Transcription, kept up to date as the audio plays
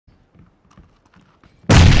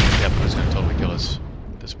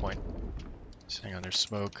Hang on, there's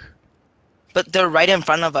smoke. But they're right in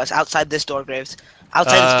front of us, outside this door, Graves.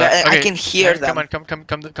 Outside this door. Okay. I can hear them. Come on,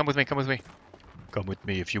 come with me, come with me. Come with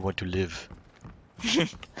me if you want to live.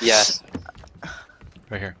 Yes.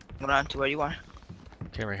 Right here. Run to where you are.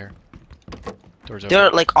 Okay, right here. Doors open.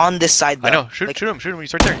 They're like on this side though. I know. Shoot, like, shoot him, shoot him.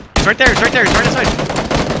 He's right there. He's right there. He's right there. He's right inside.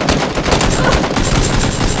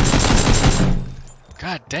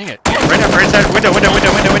 God dang it. Right inside. Window. Whoa,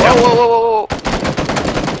 whoa, whoa, whoa, whoa.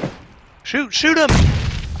 Shoot him.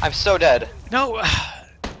 I'm so dead. No.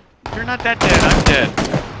 You're not that dead. I'm dead.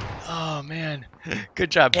 Oh, man.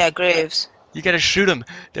 Good job. Yeah, Graves. You gotta shoot him.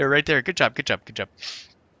 They're right there. Good job. That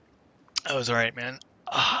was alright, man.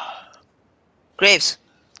 Graves.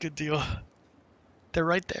 Good deal. They're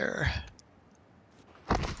right there.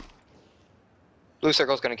 Blue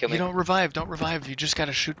circle's gonna kill me. You don't revive. You just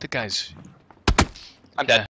gotta shoot the guys. I'm dead.